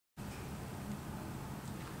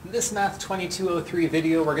In this Math 2203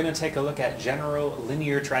 video, we're going to take a look at general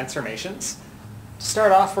linear transformations. To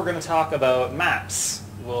start off, we're going to talk about maps.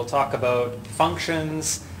 We'll talk about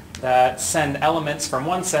functions that send elements from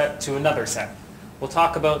one set to another set. We'll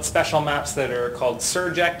talk about special maps that are called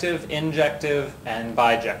surjective, injective, and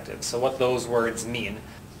bijective, so what those words mean.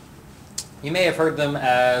 You may have heard them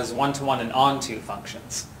as one-to-one and onto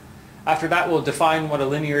functions. After that, we'll define what a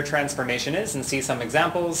linear transformation is and see some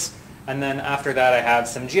examples. And then after that, I have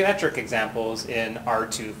some geometric examples in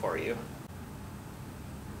R2 for you.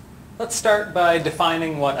 Let's start by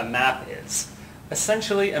defining what a map is.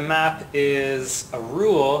 Essentially, a map is a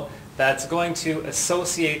rule that's going to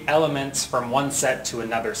associate elements from one set to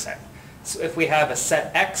another set. So if we have a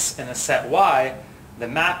set X and a set Y, the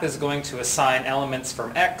map is going to assign elements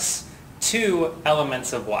from X to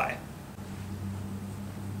elements of Y.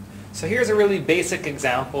 So here's a really basic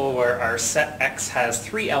example where our set X has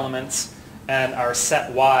 3 elements and our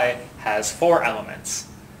set Y has 4 elements.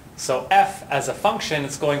 So f as a function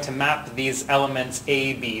is going to map these elements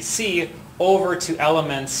A, B, C over to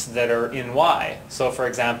elements that are in Y. So for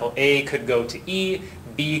example, A could go to E,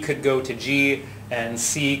 B could go to G, and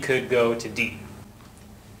C could go to D.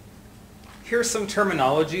 Here's some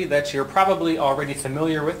terminology that you're probably already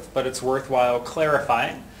familiar with, but it's worthwhile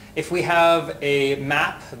clarifying. If we have a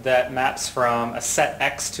map that maps from a set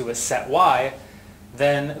X to a set Y,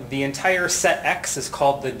 then the entire set X is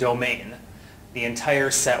called the domain. The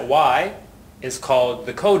entire set Y is called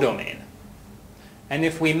the codomain. And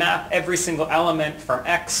if we map every single element from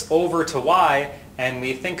X over to Y, and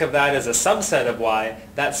we think of that as a subset of Y,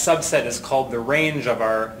 that subset is called the range of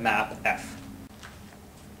our map F.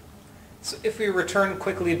 So if we return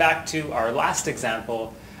quickly back to our last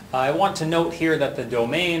example, I want to note here that the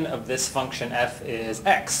domain of this function f is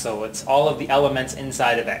x, so it's all of the elements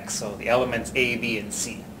inside of x, so the elements a, b, and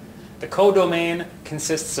c. The codomain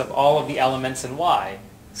consists of all of the elements in y,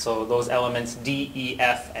 so those elements d, e,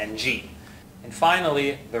 f, and g. And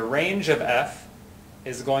finally, the range of f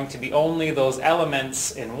is going to be only those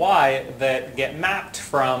elements in y that get mapped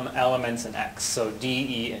from elements in x, so d,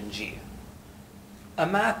 e, and g. A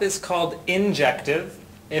map is called injective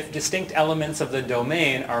if distinct elements of the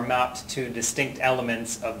domain are mapped to distinct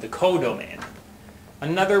elements of the codomain.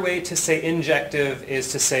 Another way to say injective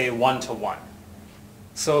is to say one-to-one.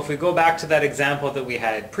 So if we go back to that example that we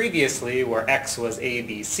had previously where x was a,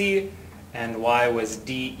 b, c and y was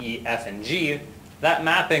d, e, f, and g, that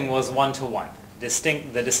mapping was one-to-one. The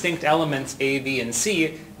distinct elements a, b, and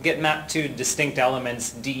c get mapped to distinct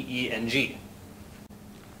elements d, e, and g.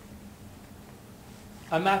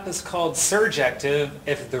 A map is called surjective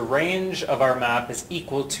if the range of our map is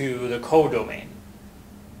equal to the codomain.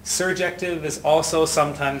 Surjective is also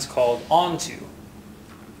sometimes called onto.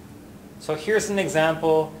 So here's an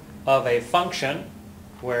example of a function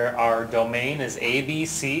where our domain is a, b,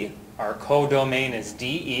 c, our codomain is d,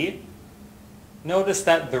 e. Notice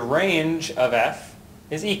that the range of f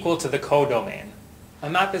is equal to the codomain. A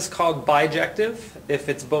map is called bijective if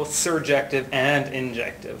it's both surjective and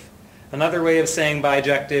injective. Another way of saying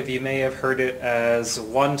bijective, you may have heard it as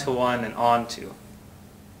one-to-one and onto.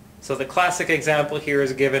 So the classic example here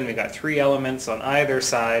is given. We've got 3 elements on either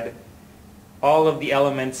side. All of the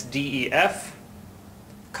elements D, E, F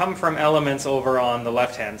come from elements over on the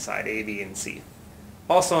left-hand side, A, B, and C.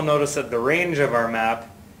 Also notice that the range of our map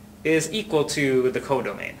is equal to the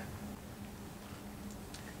codomain.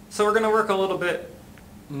 So we're going to work a little bit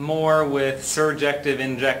more with surjective,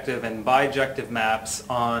 injective, and bijective maps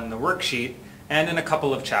on the worksheet and in a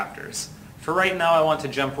couple of chapters. For right now, I want to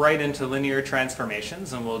jump right into linear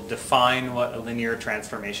transformations, and we'll define what a linear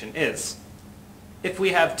transformation is. If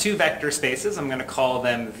we have 2 vector spaces, I'm going to call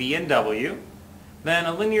them v and w, then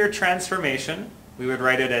a linear transformation, we would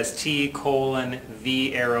write it as t colon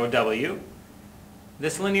v arrow w.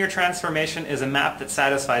 This linear transformation is a map that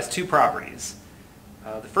satisfies 2 properties.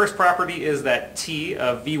 The first property is that t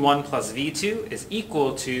of v1 plus v2 is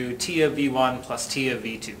equal to t of v1 plus t of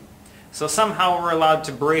v2. So somehow we're allowed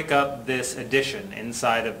to break up this addition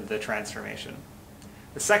inside of the transformation.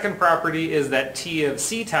 The second property is that t of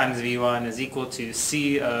c times v1 is equal to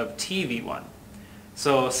c of t v1.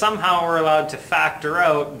 So somehow we're allowed to factor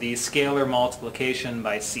out the scalar multiplication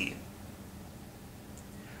by c.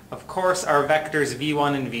 Of course, our vectors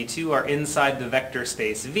v1 and v2 are inside the vector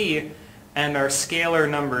space v, and our scalar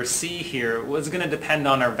number c here was going to depend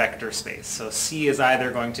on our vector space. So c is either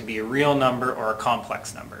going to be a real number or a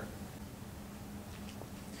complex number.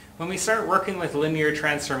 When we start working with linear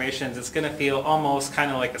transformations, it's going to feel almost kind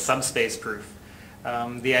of like a subspace proof.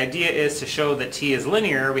 The idea is to show that t is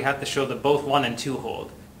linear, we have to show that both 1 and 2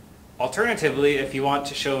 hold. Alternatively, if you want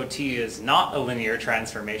to show t is not a linear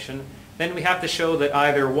transformation, then we have to show that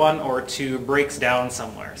either 1 or 2 breaks down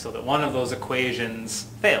somewhere, so that one of those equations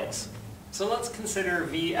fails. So let's consider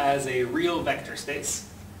V as a real vector space,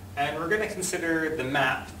 and we're going to consider the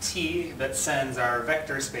map T that sends our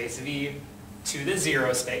vector space V to the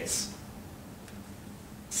zero space,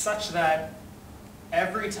 such that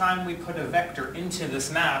every time we put a vector into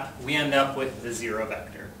this map, we end up with the zero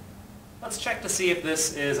vector. Let's check to see if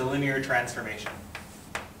this is a linear transformation.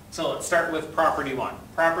 So let's start with property 1.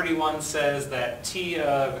 Property 1 says that T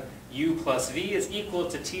of u plus V is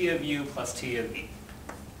equal to T of u plus T of V.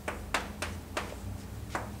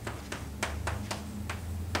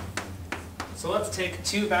 So let's take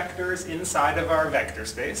two vectors inside of our vector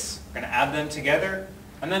space. We're going to add them together,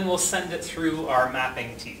 and then we'll send it through our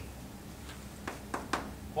mapping T.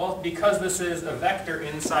 Well, because this is a vector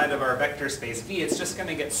inside of our vector space V, it's just going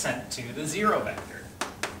to get sent to the zero vector.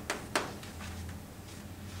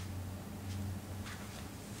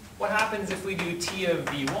 What happens if we do T of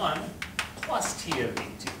V1 plus T of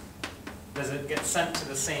V2? Does it get sent to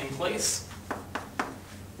the same place?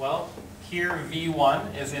 Well, here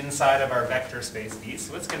V1 is inside of our vector space V,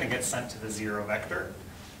 so it's going to get sent to the zero vector.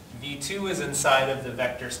 V2 is inside of the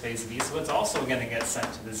vector space V, so it's also going to get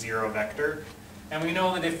sent to the zero vector. And we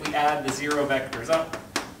know that if we add the zero vectors up,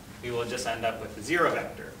 we will just end up with the zero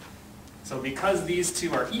vector. So because these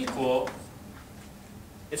two are equal,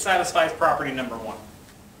 it satisfies property number 1.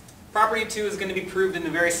 Property 2 is going to be proved in a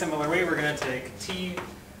very similar way. We're going to take T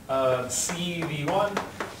of CV1.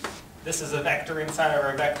 This is a vector inside of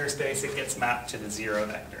our vector space. It gets mapped to the zero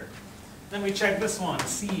vector. Then we check this one,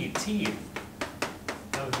 CT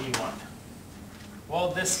of V1.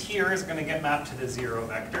 Well, this here is going to get mapped to the zero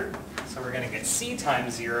vector. So we're going to get C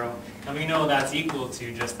times 0, and we know that's equal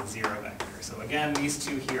to just the zero vector. So again, these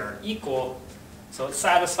two here are equal, so it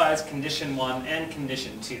satisfies condition 1 and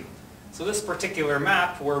condition 2. So this particular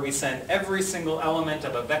map, where we send every single element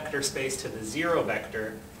of a vector space to the zero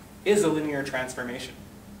vector, is a linear transformation.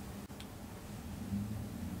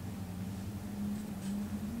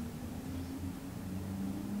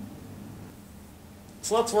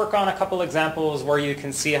 So let's work on a couple examples where you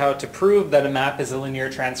can see how to prove that a map is a linear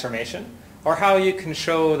transformation, or how you can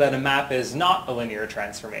show that a map is not a linear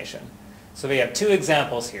transformation. So we have two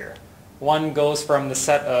examples here. One goes from the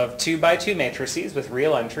set of 2 by 2 matrices with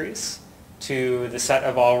real entries to the set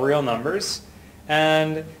of all real numbers.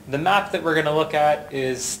 And the map that we're going to look at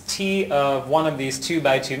is T of one of these 2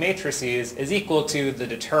 by 2 matrices is equal to the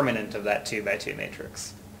determinant of that 2 by 2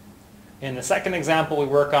 matrix. In the second example we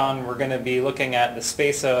work on, we're going to be looking at the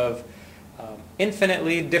space of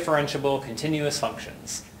infinitely differentiable continuous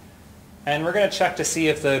functions. And we're going to check to see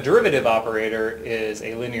if the derivative operator is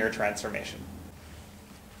a linear transformation.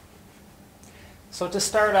 So to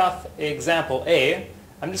start off example A,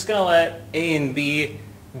 I'm just going to let A and B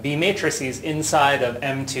be matrices inside of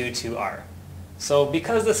M2 to R. So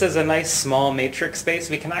because this is a nice small matrix space,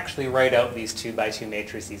 we can actually write out these 2 by 2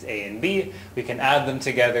 matrices A and B. We can add them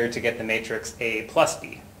together to get the matrix A plus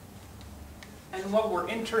B. And what we're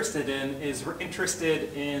interested in is we're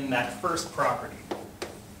interested in that first property.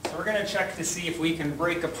 So we're going to check to see if we can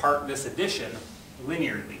break apart this addition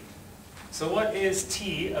linearly. So what is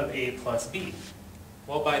T of A plus B?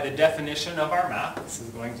 Well, by the definition of our map, this is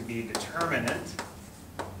going to be determinant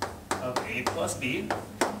of A plus B.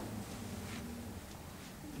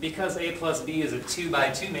 Because A plus B is a 2 by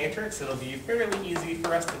 2 matrix, it'll be fairly easy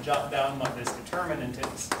for us to jot down what this determinant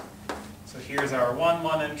is. So here's our 1,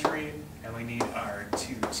 1 entry, and we need our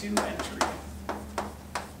 2, 2 entry.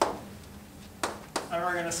 And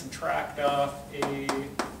we're going to subtract off A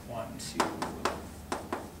 1, 2.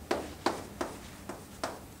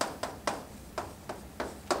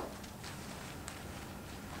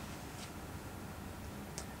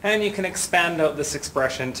 And you can expand out this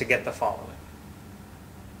expression to get the following.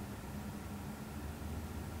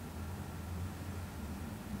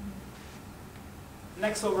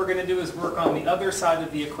 Next, what we're going to do is work on the other side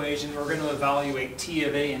of the equation. We're going to evaluate T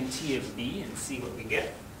of A and T of B and see what we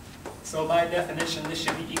get. So by definition, this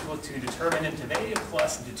should be equal to determinant of A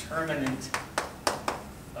plus determinant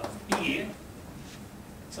of B.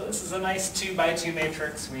 So this is a nice 2 by 2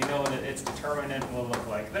 matrix. We know that its determinant will look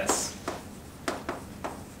like this.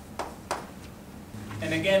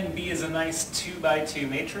 And again, B is a nice 2 by 2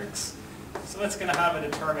 matrix. So it's going to have a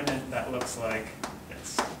determinant that looks like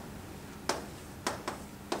this.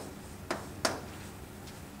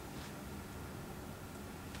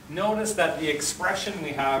 Notice that the expression we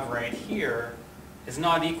have right here is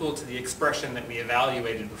not equal to the expression that we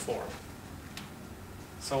evaluated before.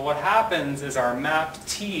 So what happens is our map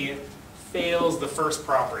T fails the first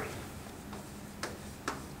property.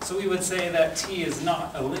 So we would say that t is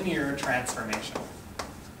not a linear transformation.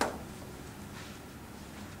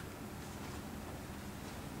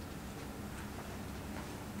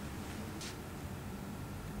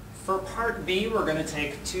 For part B, we're going to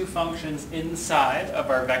take two functions inside of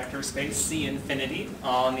our vector space C infinity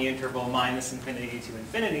on the interval minus infinity to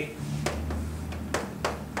infinity.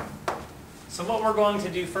 So what we're going to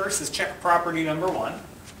do first is check property number 1.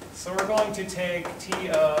 So we're going to take t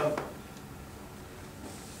of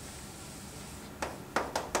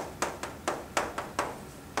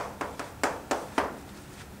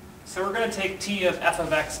t of f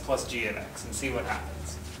of x plus g of x and see what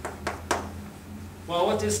happens. Well,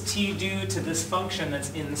 what does t do to this function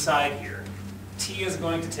that's inside here? T is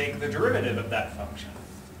going to take the derivative of that function.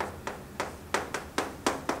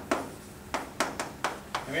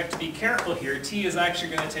 And we have to be careful here. T is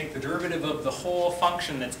actually going to take the derivative of the whole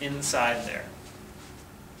function that's inside there.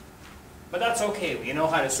 But that's okay. We know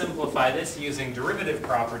how to simplify this using derivative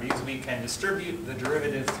properties. We can distribute the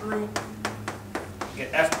derivative through,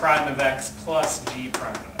 get f prime of x plus g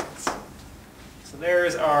prime of x. So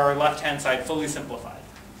there's our left-hand side fully simplified.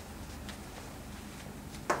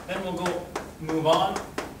 Then we'll move on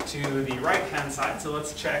to the right-hand side. So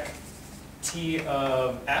let's check t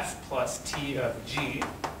of f plus t of g.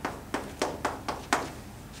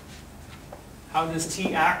 How does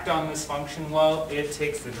t act on this function? Well, it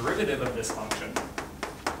takes the derivative of this function.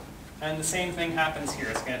 And the same thing happens here.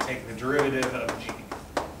 It's going to take the derivative of g.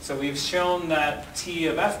 So we've shown that t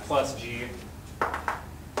of f plus g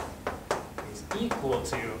is equal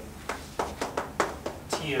to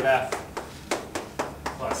t of f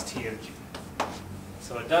plus t of g.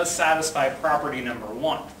 So it does satisfy property number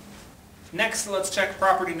 1. Next, let's check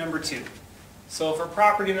property number 2. So for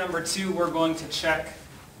property number 2, we're going to check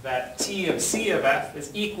that t of c of f is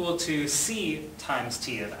equal to c times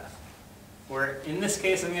t of f, where in this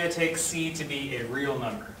case I'm going to take c to be a real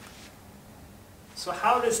number. So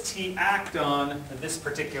how does t act on this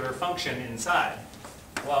particular function inside?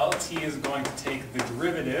 Well, t is going to take the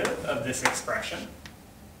derivative of this expression.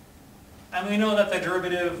 And we know that the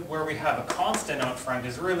derivative where we have a constant out front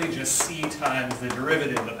is really just c times the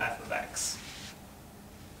derivative of f of x.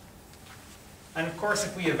 And of course,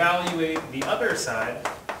 if we evaluate the other side,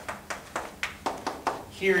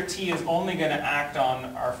 here t is only going to act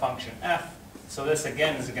on our function f. So this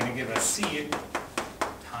again is going to give us c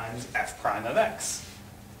times f prime of x.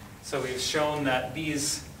 So we've shown that t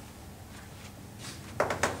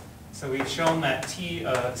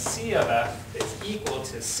of c of f is equal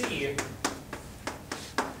to c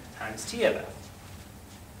times t of f.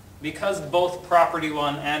 Because both property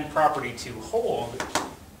 1 and property 2 hold,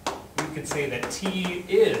 we could say that t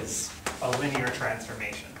is a linear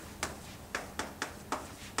transformation.